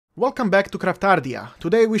Welcome back to Craftardia.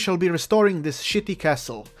 Today we shall be restoring this shitty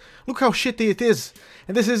castle. Look how shitty it is!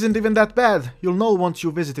 And this isn't even that bad, you'll know once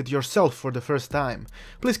you visit it yourself for the first time.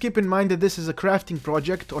 Please keep in mind that this is a crafting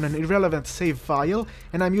project on an irrelevant save file,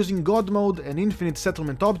 and I'm using God mode and infinite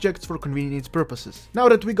settlement objects for convenience purposes. Now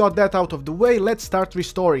that we got that out of the way, let's start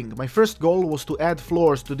restoring. My first goal was to add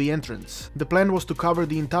floors to the entrance. The plan was to cover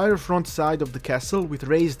the entire front side of the castle with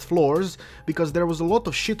raised floors, because there was a lot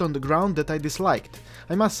of shit on the ground that I disliked.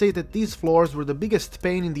 I must say that these floors were the biggest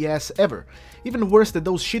pain in the ass ever, even worse than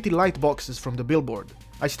those shitty light boxes from the billboard.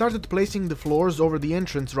 I started placing the floors over the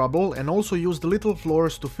entrance rubble and also used little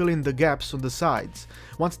floors to fill in the gaps on the sides.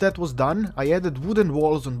 Once that was done, I added wooden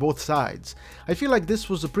walls on both sides. I feel like this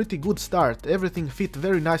was a pretty good start, everything fit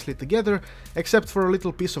very nicely together, except for a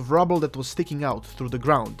little piece of rubble that was sticking out through the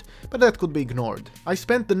ground, but that could be ignored. I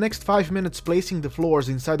spent the next 5 minutes placing the floors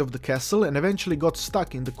inside of the castle and eventually got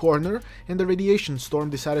stuck in the corner, and the radiation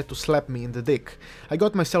storm decided to slap me in the dick. I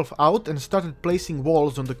got myself out and started placing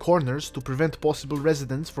walls on the corners to prevent possible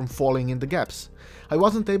residents from falling in the gaps. I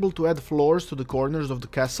wasn't able to add floors to the corners of the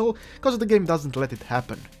castle, cause the game doesn't let it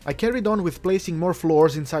happen. I carried on with placing more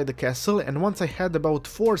floors inside the castle, and once I had about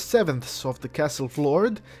 4/7 of the castle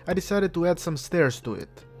floored, I decided to add some stairs to it.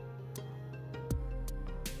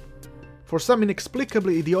 For some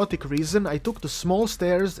inexplicably idiotic reason, I took the small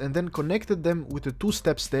stairs and then connected them with the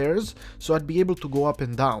 2-step stairs, so I'd be able to go up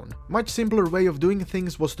and down. Much simpler way of doing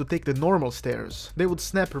things was to take the normal stairs. They would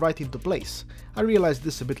snap right into place. I realized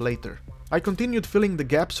this a bit later. I continued filling the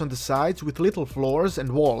gaps on the sides with little floors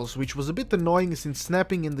and walls, which was a bit annoying since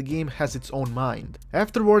snapping in the game has its own mind.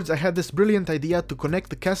 Afterwards, I had this brilliant idea to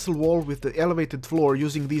connect the castle wall with the elevated floor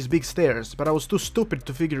using these big stairs, but I was too stupid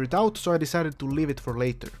to figure it out, so I decided to leave it for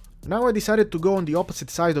later. Now I decided to go on the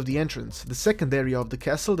opposite side of the entrance, the second area of the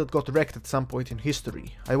castle that got wrecked at some point in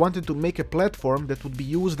history. I wanted to make a platform that would be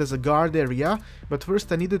used as a guard area, but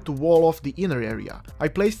first I needed to wall off the inner area. I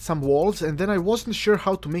placed some walls and then I wasn't sure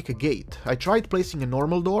how to make a gate. I tried placing a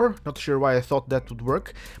normal door, not sure why I thought that would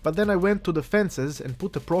work, but then I went to the fences and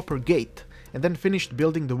put a proper gate, and then finished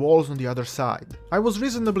building the walls on the other side. I was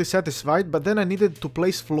reasonably satisfied, but then I needed to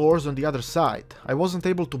place floors on the other side. I wasn't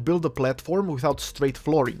able to build a platform without straight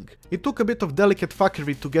flooring. It took a bit of delicate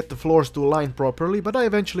fuckery to get the floors to align properly, but I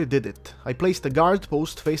eventually did it. I placed a guard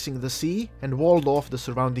post facing the sea and walled off the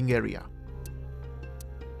surrounding area.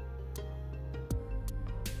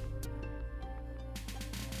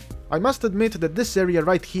 I must admit that this area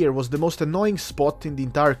right here was the most annoying spot in the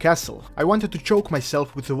entire castle. I wanted to choke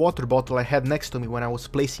myself with the water bottle I had next to me when I was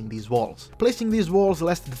placing these walls. Placing these walls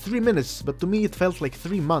lasted 3 minutes, but to me it felt like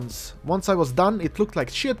 3 months. Once I was done, it looked like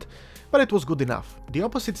shit, but it was good enough. The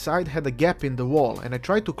opposite side had a gap in the wall, and I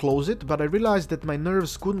tried to close it, but I realized that my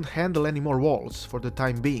nerves couldn't handle any more walls for the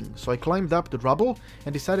time being, so I climbed up the rubble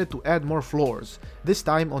and decided to add more floors, this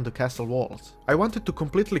time on the castle walls. I wanted to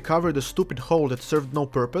completely cover the stupid hole that served no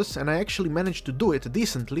purpose, and I actually managed to do it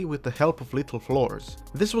decently with the help of little floors.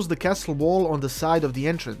 This was the castle wall on the side of the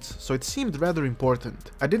entrance, so it seemed rather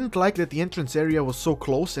important. I didn't like that the entrance area was so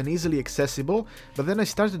close and easily accessible, but then I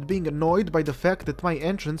started being annoyed by the fact that my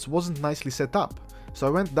entrance wasn't nicely set up. So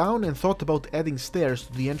I went down and thought about adding stairs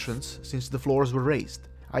to the entrance since the floors were raised.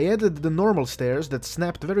 I added the normal stairs that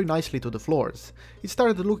snapped very nicely to the floors. It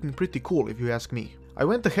started looking pretty cool if you ask me. I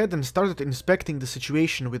went ahead and started inspecting the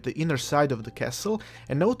situation with the inner side of the castle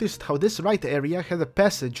and noticed how this right area had a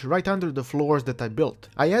passage right under the floors that I built.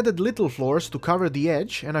 I added little floors to cover the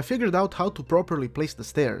edge and I figured out how to properly place the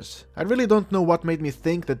stairs. I really don't know what made me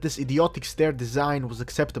think that this idiotic stair design was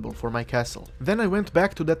acceptable for my castle. Then I went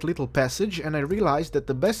back to that little passage and I realized that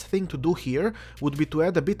the best thing to do here would be to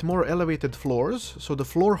add a bit more elevated floors, so the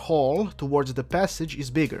floor hall towards the passage is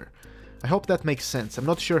bigger. I hope that makes sense. I'm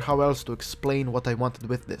not sure how else to explain what I wanted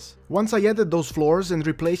with this. Once I added those floors and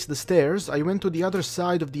replaced the stairs, I went to the other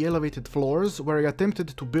side of the elevated floors where I attempted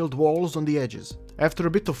to build walls on the edges. After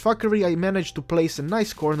a bit of fuckery, I managed to place a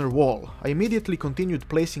nice corner wall. I immediately continued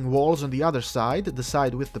placing walls on the other side, the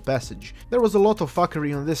side with the passage. There was a lot of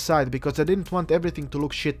fuckery on this side because I didn't want everything to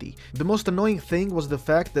look shitty. The most annoying thing was the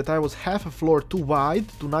fact that I was half a floor too wide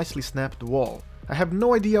to nicely snap the wall. I have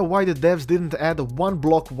no idea why the devs didn't add a 1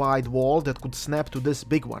 block wide wall that could snap to this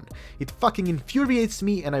big one. It fucking infuriates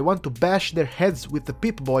me and I want to bash their heads with the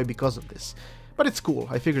Pip-Boy because of this. But it's cool,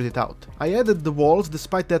 I figured it out. I added the walls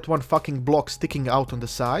despite that one fucking block sticking out on the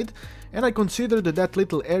side, and I considered that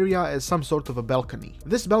little area as some sort of a balcony.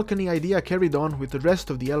 This balcony idea carried on with the rest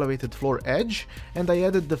of the elevated floor edge, and I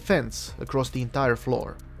added the fence across the entire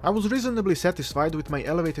floor. I was reasonably satisfied with my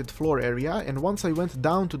elevated floor area, and once I went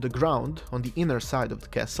down to the ground on the inner side of the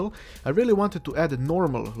castle, I really wanted to add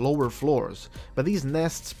normal, lower floors, but these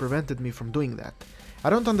nests prevented me from doing that. I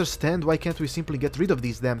don't understand why can't we simply get rid of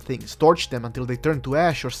these damn things, torch them until they turn to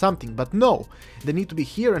ash or something, but no! They need to be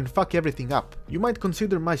here and fuck everything up. You might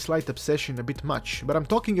consider my slight obsession a bit much, but I'm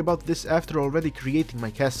talking about this after already creating my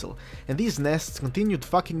castle, and these nests continued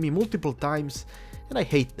fucking me multiple times, and I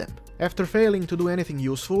hate them. After failing to do anything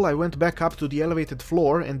useful, I went back up to the elevated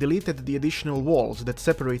floor and deleted the additional walls that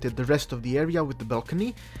separated the rest of the area with the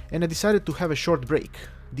balcony, and I decided to have a short break.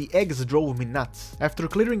 The eggs drove me nuts. After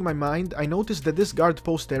clearing my mind, I noticed that this guard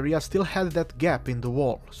post area still had that gap in the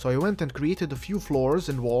wall, so I went and created a few floors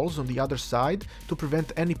and walls on the other side to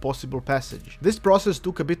prevent any possible passage. This process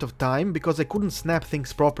took a bit of time because I couldn't snap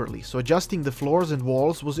things properly, so adjusting the floors and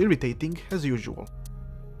walls was irritating as usual.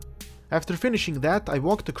 After finishing that, I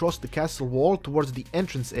walked across the castle wall towards the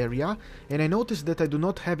entrance area, and I noticed that I do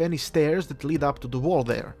not have any stairs that lead up to the wall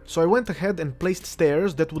there. So I went ahead and placed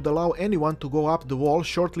stairs that would allow anyone to go up the wall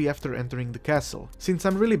shortly after entering the castle. Since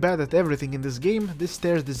I'm really bad at everything in this game, this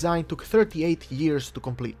stairs design took 38 years to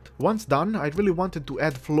complete. Once done, I really wanted to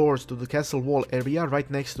add floors to the castle wall area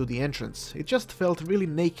right next to the entrance. It just felt really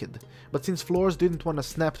naked, but since floors didn't want to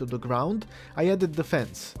snap to the ground, I added the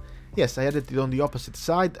fence. Yes, I added it on the opposite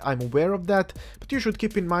side, I'm aware of that, but you should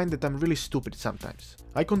keep in mind that I'm really stupid sometimes.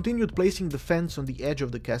 I continued placing the fence on the edge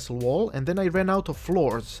of the castle wall, and then I ran out of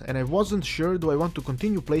floors, and I wasn't sure do I want to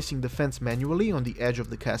continue placing the fence manually on the edge of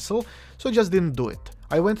the castle, so I just didn't do it.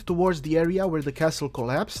 I went towards the area where the castle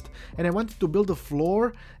collapsed, and I wanted to build a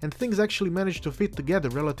floor, and things actually managed to fit together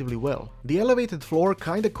relatively well. The elevated floor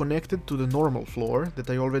kinda connected to the normal floor that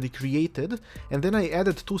I already created, and then I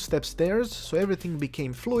added 2-step stairs, so everything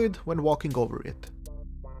became fluid when walking over it.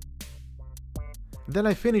 Then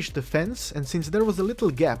I finished the fence, and since there was a little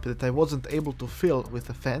gap that I wasn't able to fill with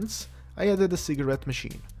the fence, I added a cigarette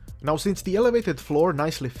machine. Now, since the elevated floor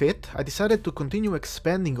nicely fit, I decided to continue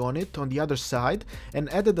expanding on it on the other side and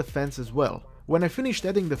added the fence as well. When I finished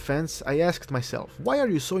adding the fence, I asked myself, why are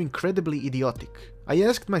you so incredibly idiotic? I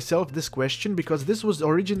asked myself this question because this was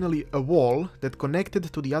originally a wall that connected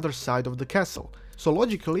to the other side of the castle, so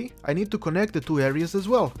logically I need to connect the two areas as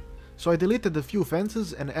well. So I deleted a few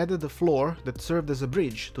fences and added a floor that served as a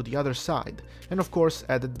bridge to the other side, and of course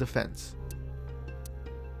added the fence.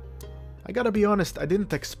 I gotta be honest, I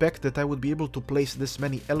didn't expect that I would be able to place this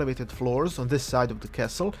many elevated floors on this side of the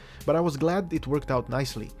castle, but I was glad it worked out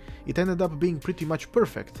nicely. It ended up being pretty much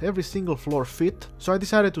perfect, every single floor fit, so I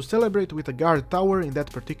decided to celebrate with a guard tower in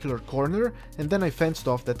that particular corner, and then I fenced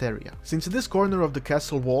off that area. Since this corner of the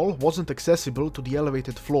castle wall wasn't accessible to the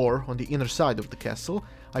elevated floor on the inner side of the castle,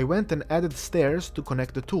 I went and added stairs to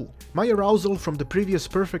connect the two. My arousal from the previous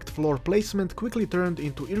perfect floor placement quickly turned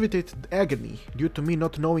into irritated agony due to me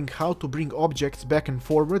not knowing how to bring objects back and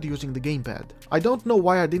forward using the gamepad. I don't know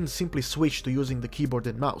why I didn't simply switch to using the keyboard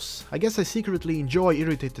and mouse. I guess I secretly enjoy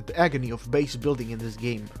irritated agony of base building in this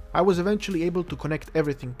game. I was eventually able to connect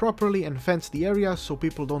everything properly and fence the area so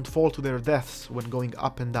people don't fall to their deaths when going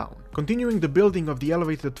up and down. Continuing the building of the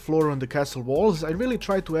elevated floor on the castle walls, I really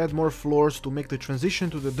tried to add more floors to make the transition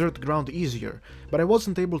to the dirt ground easier, but I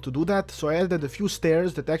wasn't able to do that, so I added a few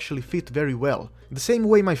stairs that actually fit very well. The same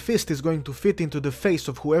way my fist is going to fit into the face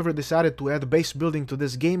of whoever decided to add base building to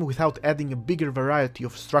this game without adding a bigger variety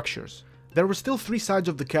of structures. There were still 3 sides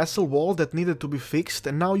of the castle wall that needed to be fixed,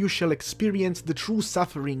 and now you shall experience the true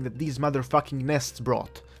suffering that these motherfucking nests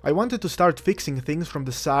brought. I wanted to start fixing things from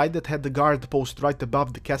the side that had the guard post right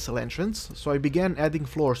above the castle entrance, so I began adding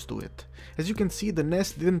floors to it. As you can see, the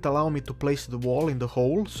nest didn't allow me to place the wall in the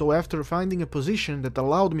hole, so after finding a position that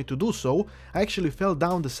allowed me to do so, I actually fell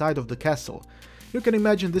down the side of the castle. You can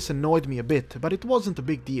imagine this annoyed me a bit, but it wasn't a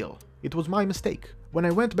big deal. It was my mistake. When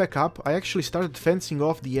I went back up, I actually started fencing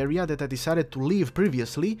off the area that I decided to leave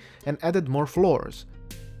previously and added more floors.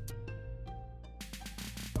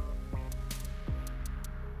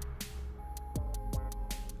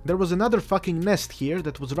 There was another fucking nest here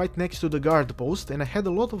that was right next to the guard post, and I had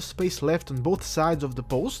a lot of space left on both sides of the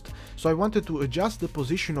post, so I wanted to adjust the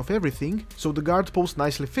position of everything so the guard post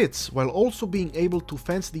nicely fits, while also being able to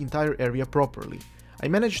fence the entire area properly. I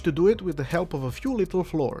managed to do it with the help of a few little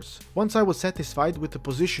floors. Once I was satisfied with the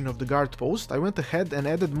position of the guard post, I went ahead and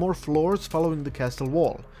added more floors following the castle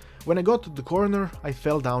wall. When I got to the corner, I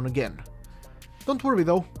fell down again. Don't worry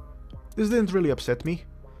though, this didn't really upset me.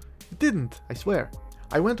 It didn't, I swear.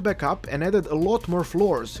 I went back up and added a lot more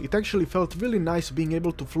floors. It actually felt really nice being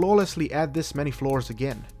able to flawlessly add this many floors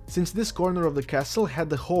again. Since this corner of the castle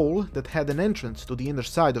had a hole that had an entrance to the inner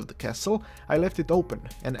side of the castle, I left it open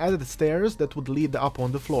and added stairs that would lead up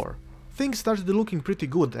on the floor. Things started looking pretty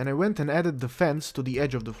good and I went and added the fence to the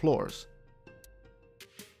edge of the floors.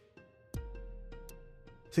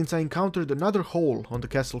 Since I encountered another hole on the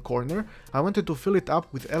castle corner, I wanted to fill it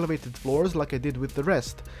up with elevated floors like I did with the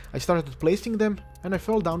rest. I started placing them and I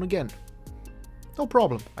fell down again. No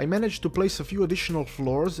problem, I managed to place a few additional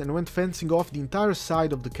floors and went fencing off the entire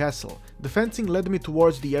side of the castle. The fencing led me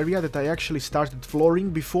towards the area that I actually started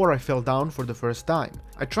flooring before I fell down for the first time.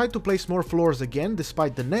 I tried to place more floors again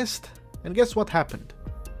despite the nest, and guess what happened?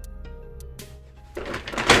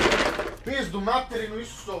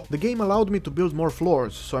 The game allowed me to build more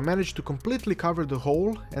floors, so I managed to completely cover the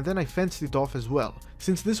hole and then I fenced it off as well.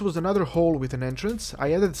 Since this was another hole with an entrance,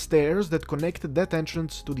 I added stairs that connected that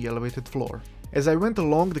entrance to the elevated floor. As I went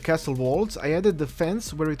along the castle walls, I added the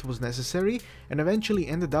fence where it was necessary and eventually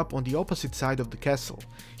ended up on the opposite side of the castle.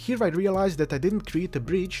 Here I realized that I didn't create a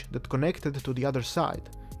bridge that connected to the other side.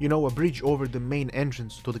 You know, a bridge over the main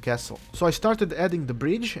entrance to the castle. So I started adding the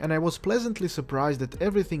bridge and I was pleasantly surprised that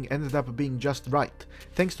everything ended up being just right,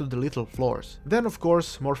 thanks to the little floors. Then of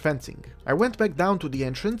course, more fencing. I went back down to the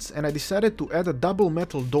entrance and I decided to add a double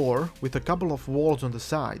metal door with a couple of walls on the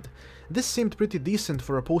side. This seemed pretty decent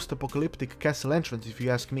for a post-apocalyptic castle entrance if you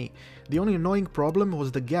ask me. The only annoying problem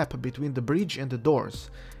was the gap between the bridge and the doors.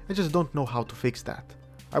 I just don't know how to fix that.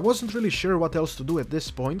 I wasn't really sure what else to do at this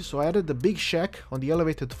point, so I added a big shack on the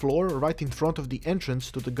elevated floor right in front of the entrance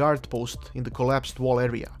to the guard post in the collapsed wall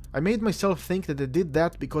area. I made myself think that I did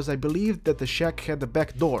that because I believed that the shack had a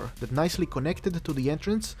back door that nicely connected to the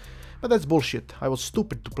entrance, but that's bullshit. I was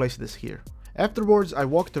stupid to place this here. Afterwards, I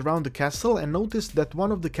walked around the castle and noticed that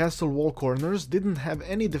one of the castle wall corners didn't have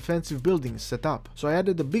any defensive buildings set up, so I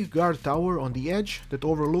added a big guard tower on the edge that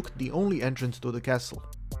overlooked the only entrance to the castle.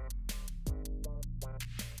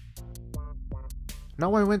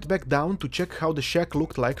 Now I went back down to check how the shack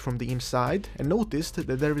looked like from the inside and noticed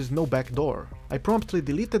that there is no back door. I promptly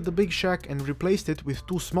deleted the big shack and replaced it with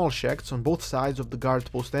two small shacks on both sides of the guard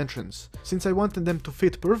post entrance. Since I wanted them to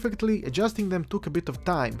fit perfectly, adjusting them took a bit of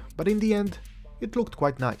time, but in the end, it looked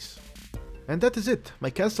quite nice. And that is it, my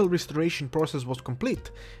castle restoration process was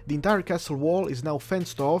complete. The entire castle wall is now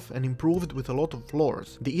fenced off and improved with a lot of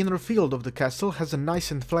floors. The inner field of the castle has a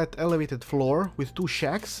nice and flat elevated floor with two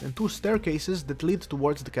shacks and two staircases that lead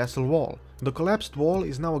towards the castle wall. The collapsed wall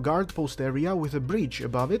is now a guard post area with a bridge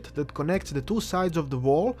above it that connects the two sides of the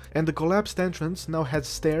wall, and the collapsed entrance now has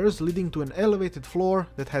stairs leading to an elevated floor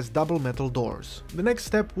that has double metal doors. The next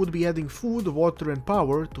step would be adding food, water and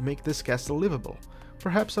power to make this castle livable.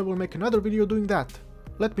 Perhaps I will make another video doing that.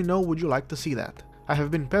 Let me know, would you like to see that? I have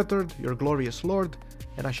been Petard, your glorious lord,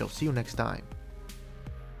 and I shall see you next time.